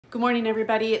Good morning,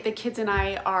 everybody. The kids and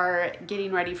I are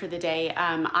getting ready for the day.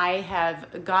 I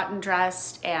have gotten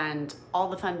dressed and all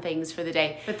the fun things for the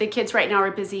day, but the kids right now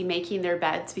are busy making their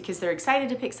beds because they're excited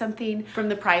to pick something from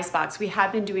the prize box. We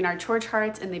have been doing our chore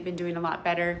charts and they've been doing a lot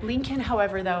better. Lincoln,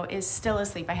 however, though, is still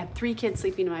asleep. I had 3 kids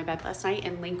sleeping in my bed last night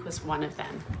and Link was one of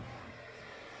them.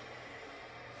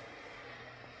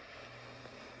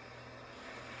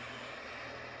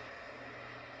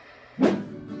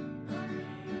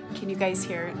 Can you guys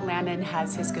hear? Landon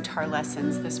has his guitar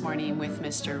lessons this morning with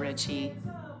Mr. Ritchie.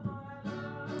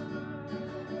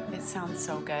 It sounds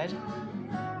so good.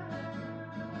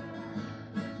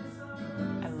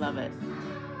 I love it.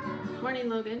 Morning,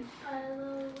 Logan.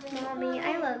 Mommy,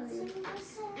 I love you.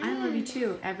 I love you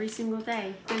too, every single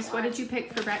day. Grace, what did you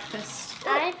pick for breakfast?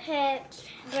 I picked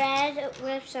bread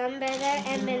with some butter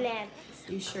and bananas.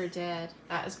 You sure did.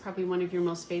 That is probably one of your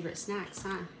most favorite snacks,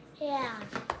 huh? Yeah.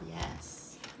 Yes.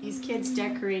 These kids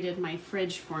decorated my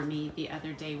fridge for me the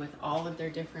other day with all of their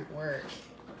different work.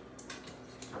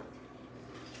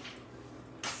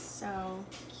 So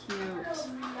cute.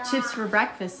 Chips for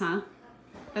breakfast, huh?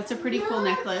 That's a pretty cool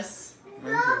necklace.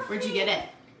 Where'd you get it?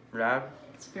 Dad.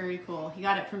 It's very cool. He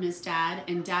got it from his dad,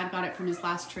 and Dad got it from his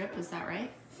last trip. Is that right?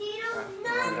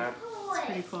 Yeah. It's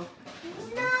pretty cool.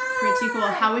 Pretty cool.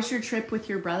 How was your trip with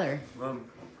your brother?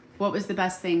 What was the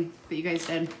best thing that you guys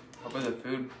did? How about the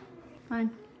food? Fine.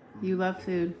 You love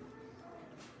food.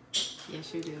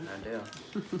 Yes, you do. I do.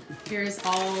 Here's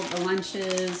all the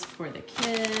lunches for the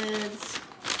kids.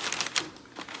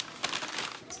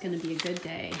 It's gonna be a good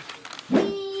day.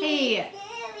 Hey,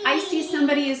 I see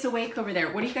somebody is awake over there.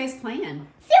 What are you guys playing?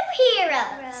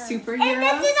 Superheroes. Superheroes? And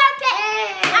this is our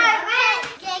pet. Our pet.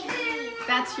 Gekkie.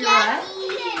 That's your what?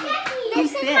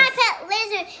 Who's This is this? my pet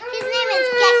lizard. His name is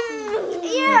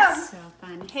Gekkie. That's so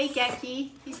fun. Hey,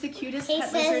 Gekkie. He's the cutest He pet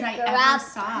says lizard I grab- ever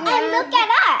saw. And look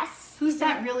at us. Who's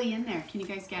that really in there? Can you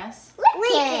guys guess?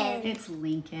 Lincoln. It's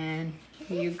Lincoln.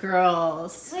 You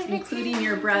girls, including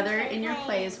your brother in your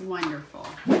play, is wonderful.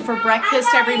 For breakfast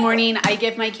every morning, I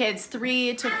give my kids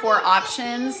 3 to 4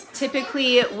 options.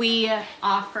 Typically, we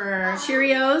offer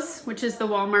Cheerios, which is the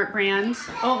Walmart brand,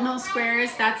 oatmeal squares,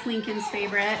 that's Lincoln's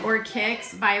favorite, or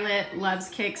Kix. Violet loves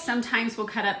Kix. Sometimes we'll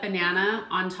cut up banana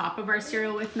on top of our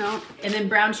cereal with milk, and then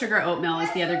brown sugar oatmeal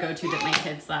is the other go-to that my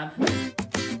kids love.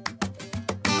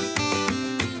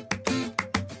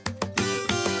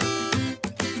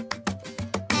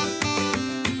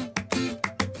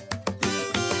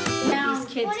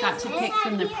 Kids got to pick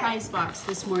from the prize box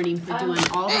this morning for doing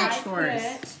all their chores.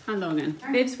 Hi, Logan.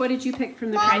 Bibs, what did you pick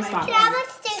from the prize box?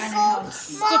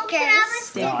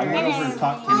 Stickers. And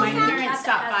my parents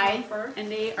stopped by,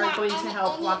 and they are going to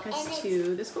help walk us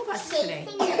to the school bus today.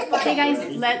 Okay,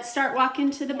 guys, let's start walking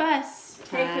to the bus.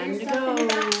 Time to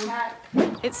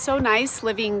go. It's so nice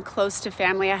living close to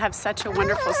family. I have such a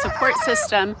wonderful support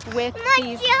system with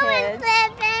these kids.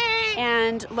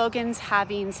 And Logan's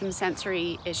having some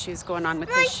sensory issues going on with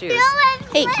his shoes.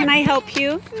 Hey, can I help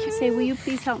you? Say, will you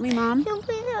please help me, Mom? Can you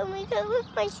please help me with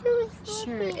my shoes?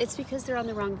 Sure. It's because they're on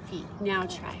the wrong feet. Now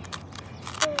try.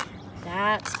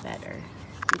 That's better.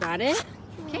 You got it?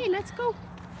 Okay, let's go.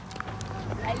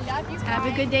 I love you. Have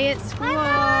a good day at school.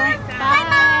 Bye.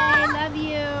 Bye. Love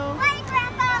you. Bye,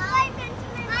 Grandpa. Bye,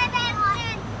 Benjamin. Bye,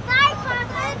 Benjamin. Bye,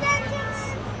 Papa.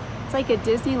 Benjamin. It's like a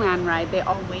Disneyland ride. They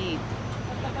all wave.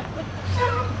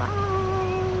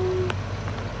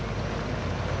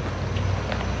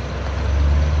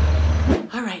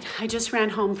 All right, I just ran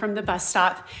home from the bus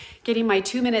stop, getting my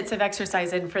 2 minutes of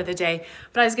exercise in for the day.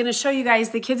 But I was gonna show you guys,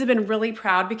 the kids have been really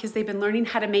proud because they've been learning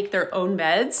how to make their own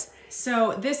beds.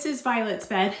 So this is Violet's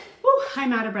bed. Woo,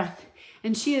 I'm out of breath.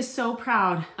 And she is so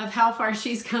proud of how far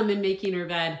she's come in making her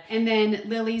bed. And then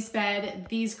Lily's bed,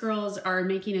 these girls are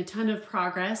making a ton of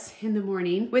progress in the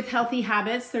morning with healthy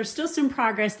habits. There's still some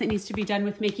progress that needs to be done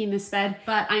with making this bed,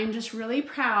 but I'm just really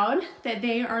proud that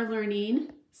they are learning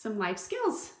some life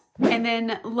skills. And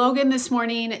then Logan this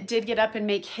morning did get up and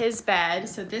make his bed.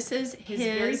 So this is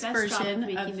his version of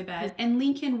making the bed. And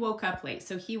Lincoln woke up late,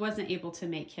 so he wasn't able to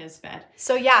make his bed.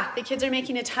 So yeah, the kids are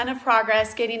making a ton of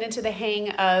progress, getting into the hang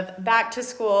of back to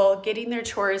school, getting their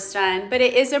chores done. But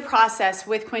it is a process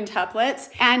with quintuplets,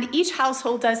 and each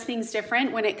household does things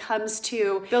different when it comes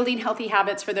to building healthy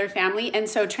habits for their family. And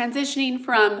so transitioning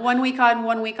from 1 week on,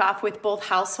 1 week off with both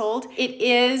household, it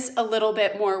is a little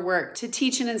bit more work to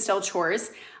teach and instill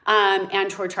chores. And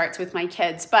chore charts with my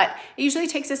kids, but it usually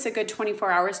takes us a good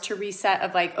 24 hours to reset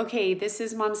of like, okay, this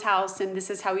is Mom's house and this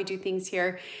is how we do things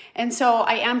here. And so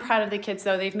I am proud of the kids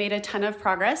though. They've made a ton of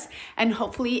progress and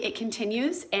hopefully it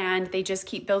continues and they just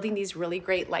keep building these really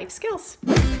great life skills.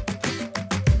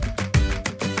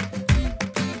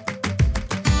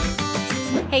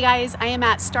 Hey guys, I am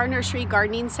at Star Nursery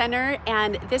Gardening Center,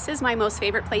 and this is my most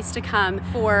favorite place to come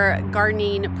for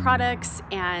gardening products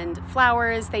and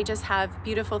flowers. They just have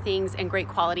beautiful things and great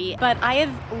quality. But I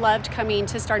have loved coming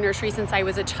to Star Nursery since I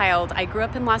was a child. I grew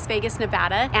up in Las Vegas,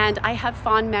 Nevada, and I have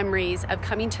fond memories of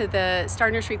coming to the Star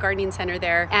Nursery Gardening Center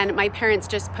there and my parents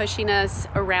just pushing us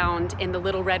around in the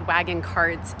little red wagon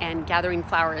carts and gathering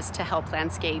flowers to help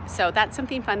landscape. So that's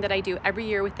something fun that I do every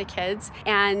year with the kids.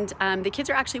 And the kids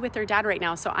are actually with their dad right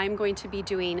now. So I'm going to be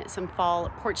doing some fall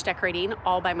porch decorating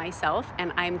all by myself,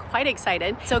 and I'm quite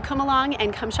excited. So come along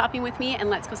and come shopping with me, and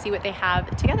let's go see what they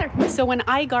have together. So when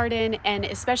I garden, and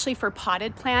especially for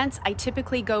potted plants, I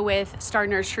typically go with Star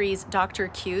Nursery's Dr.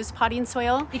 Q's potting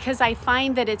soil because I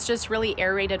find that it's just really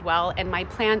aerated well, and my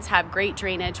plants have great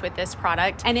drainage with this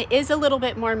product. And it is a little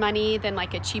bit more money than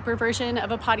like a cheaper version of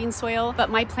a potting soil,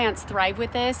 but my plants thrive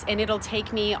with this, and it'll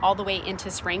take me all the way into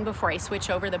spring before I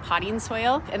switch over the potting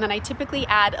soil. And then I typically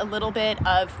add a little bit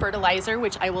of fertilizer,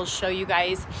 which I will show you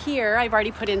guys here. I've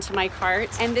already put into my cart.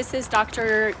 And this is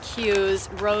Dr. Q's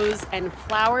Rose and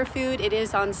Flower Food. It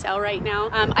is on sale right now.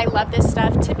 I love this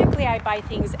stuff. Typically I buy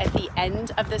things at the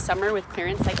end of the summer with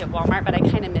clearance like at Walmart, but I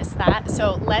kind of miss that.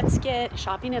 So let's get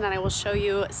shopping, and then I will show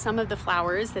you some of the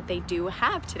flowers that they do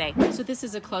have today. So this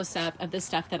is a close-up of the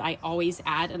stuff that I always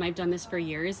add, and I've done this for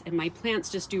years, and my plants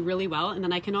just do really well. And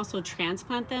then I can also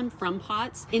transplant them from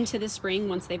pots into the spring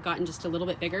once they've gotten just a little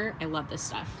bit bigger. I love this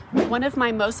stuff. One of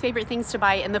my most favorite things to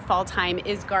buy in the fall time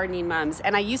is gardening mums.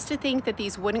 And I used to think that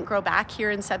these wouldn't grow back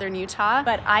here in southern Utah,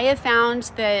 but I have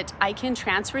found that I can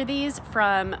transfer these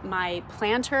from my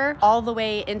planter all the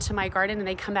way into my garden, and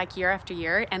they come back year after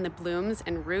year, and the blooms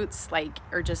and roots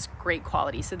are just great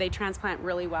quality. So they transplant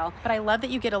really well. But I love that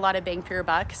you get a lot of bang for your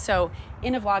buck. So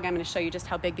in a vlog, I'm going to show you just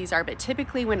how big these are. But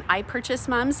typically when I purchase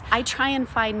mums, I try and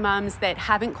find mums that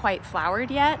haven't quite flowered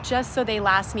yet, just so they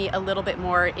last me a little bit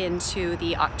more into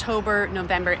the October,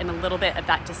 November, and a little bit of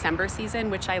that December season,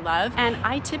 which I love. And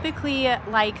I typically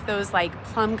like those like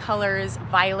plum colors,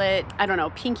 violet, I don't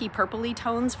know, pinky purpley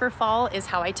tones for fall is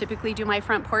how I typically do my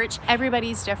front porch.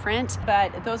 Everybody's different,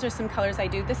 but those are some colors I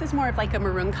do. This is more of like a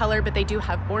maroon color, but they do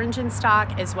have orange in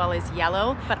stock as well as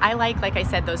yellow. But I like I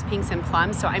said, those pinks and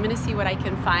plums. So I'm gonna see what I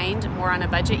can find more on a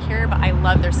budget here, but I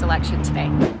love their selection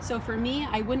today. So for me,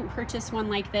 I wouldn't purchase one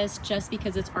like this just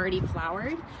because it's already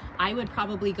flowered. I would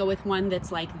probably go with one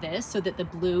that's like this so that the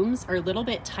blooms are a little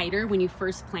bit tighter when you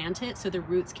first plant it, so the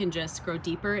roots can just grow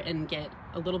deeper and get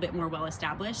a little bit more well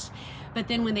established. But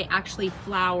then when they actually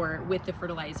flower with the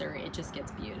fertilizer, it just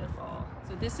gets beautiful.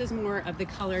 So this is more of the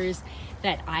colors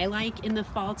that I like in the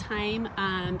fall time.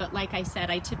 But like I said,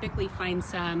 I typically find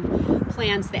some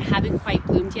plants that haven't quite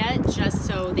bloomed yet, just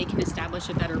so they can establish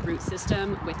a better root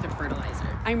system with the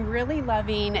fertilizer. I'm really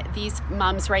loving these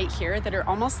mums right here that are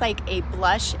almost like a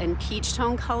blush and peach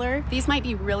tone color. These might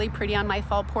be really pretty on my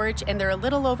fall porch, and they're a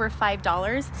little over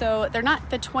 $5. So they're not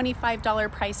the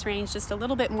 $25 price range, just a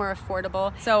little bit more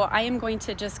affordable. So I am going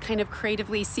to just kind of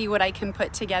creatively see what I can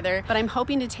put together, but I'm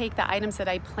hoping to take the items that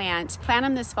I plant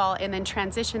them this fall, and then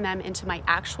transition them into my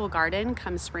actual garden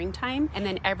come springtime. And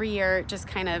then every year just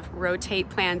kind of rotate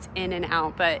plants in and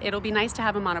out. But it'll be nice to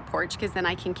have them on a porch because then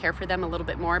I can care for them a little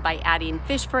bit more by adding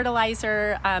fish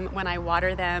fertilizer when I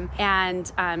water them,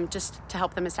 and just to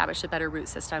help them establish a better root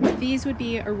system. These would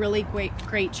be a really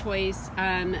great choice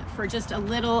for just a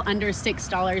little under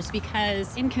 $6,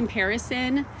 because in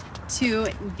comparison to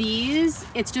these,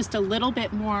 it's just a little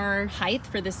bit more height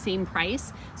for the same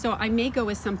price. So I may go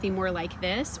with something more like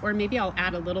this, or maybe I'll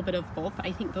add a little bit of both.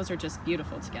 I think those are just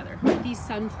beautiful together. These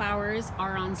sunflowers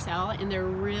are on sale, and they're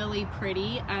really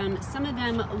pretty. Some of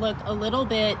them look a little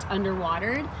bit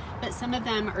underwatered, but some of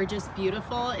them are just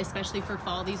beautiful, especially for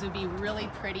fall. These would be really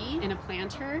pretty in a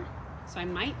planter, so I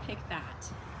might pick that.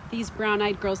 These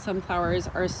brown-eyed girl sunflowers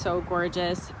are so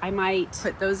gorgeous. I might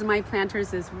put those in my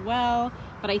planters as well,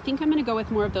 but I think I'm gonna go with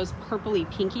more of those purpley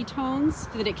pinky tones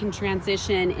so that it can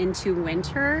transition into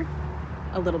winter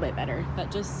a little bit better, but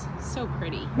just so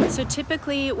pretty. So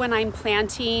typically when I'm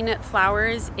planting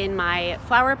flowers in my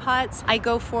flower pots, I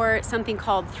go for something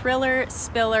called Thriller,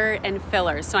 Spiller, and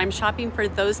Filler. So I'm shopping for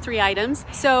those 3 items.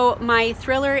 So my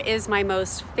Thriller is my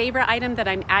most favorite item that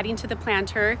I'm adding to the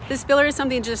planter. The Spiller is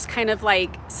something just kind of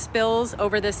like spills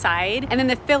over the side. And then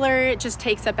the Filler just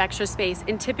takes up extra space.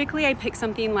 And typically I pick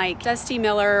something like Dusty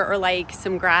Miller or like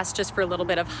some grass just for a little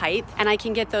bit of height. And I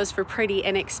can get those for pretty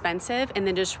inexpensive and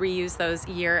then just reuse those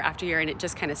year after year, and it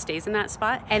just kind of stays in that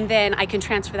spot. And then I can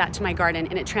transfer that to my garden,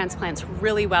 and it transplants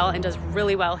really well and does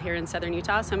really well here in southern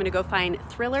Utah. So I'm gonna go find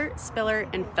Thriller, Spiller,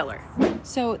 and Filler.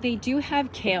 So they do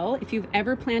have kale. If you've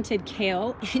ever planted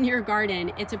kale in your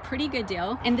garden, it's a pretty good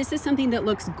deal. And this is something that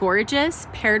looks gorgeous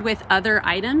paired with other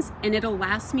items, and it'll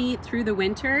last me through the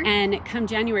winter. And come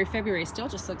January, February, still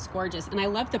just looks gorgeous. And I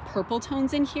love the purple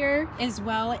tones in here as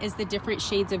well as the different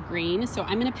shades of green. So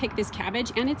I'm gonna pick this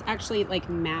cabbage, and it's actually like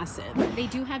massive. They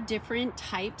do have different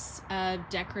types of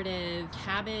decorative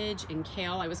cabbage and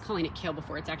kale. I was calling it kale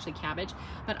before, it's actually cabbage,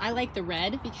 but I like the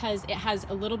red because it has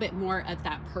a little bit more of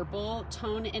that purple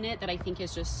tone in it that I think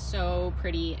is just so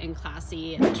pretty and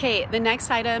classy. Okay, the next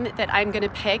item that I'm gonna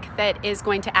pick that is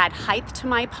going to add height to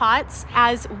my pots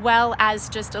as well as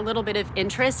just a little bit of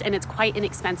interest, and it's quite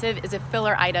inexpensive, is a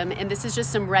filler item. And this is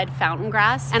just some red fountain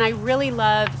grass. And I really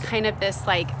love kind of this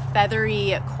like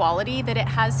feathery quality that it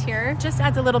has here. Just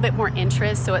adds a little bit more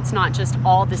interest so it's not just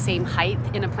all the same height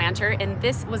in a planter. And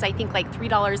this was, I think, like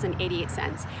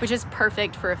 $3.88, which is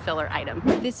perfect for a filler item.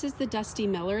 This is the Dusty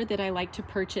Miller that I like to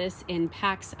purchase in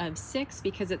packs of 6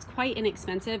 because it's quite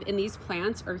inexpensive, and these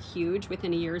plants are huge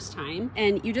within a year's time,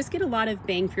 and you just get a lot of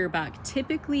bang for your buck.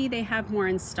 Typically they have more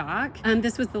in stock.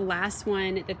 This was the last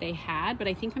one that they had, but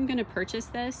I think I'm gonna purchase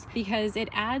this because it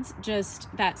adds just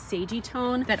that sagey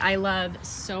tone that I love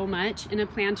so much in a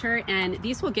planter, and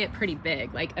these will get pretty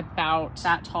big, like about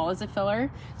that tall as a filler,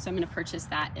 so I'm gonna purchase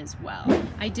that as well.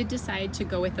 I did decide to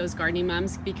go with those gardening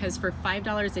mums because for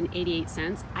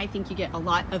 $5.88 I think you get a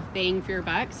lot of bang for your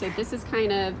buck. So this is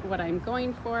kind of what I'm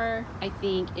going for. I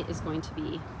think it is going to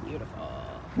be beautiful.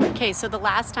 Okay, so the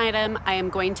last item I am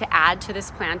going to add to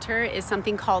this planter is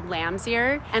something called lamb's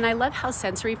ear. And I love how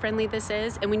sensory friendly this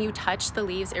is. And when you touch the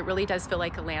leaves, it really does feel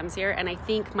like a lamb's ear. And I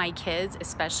think my kids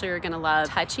especially are gonna love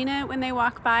touching it when they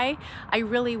walk by. I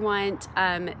really want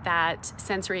that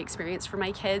sensory experience for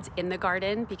my kids in the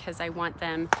garden because I want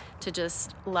them to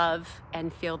just love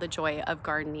and feel the joy of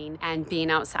gardening and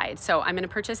being outside. So I'm gonna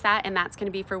purchase that, and that's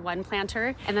gonna be for one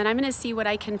planter. And then I'm gonna see what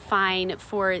I can find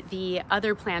for the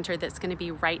other planter that's gonna be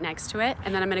right next to it.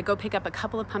 And then I'm gonna go pick up a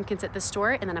couple of pumpkins at the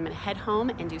store, and then I'm gonna head home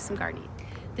and do some gardening.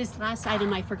 This last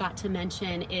item I forgot to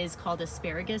mention is called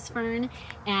asparagus fern,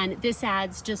 and this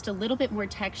adds just a little bit more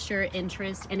texture,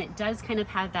 interest, and it does kind of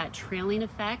have that trailing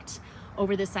effect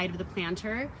over the side of the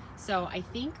planter. So I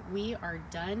think we are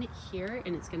done here,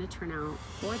 and it's gonna turn out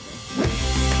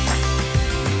gorgeous.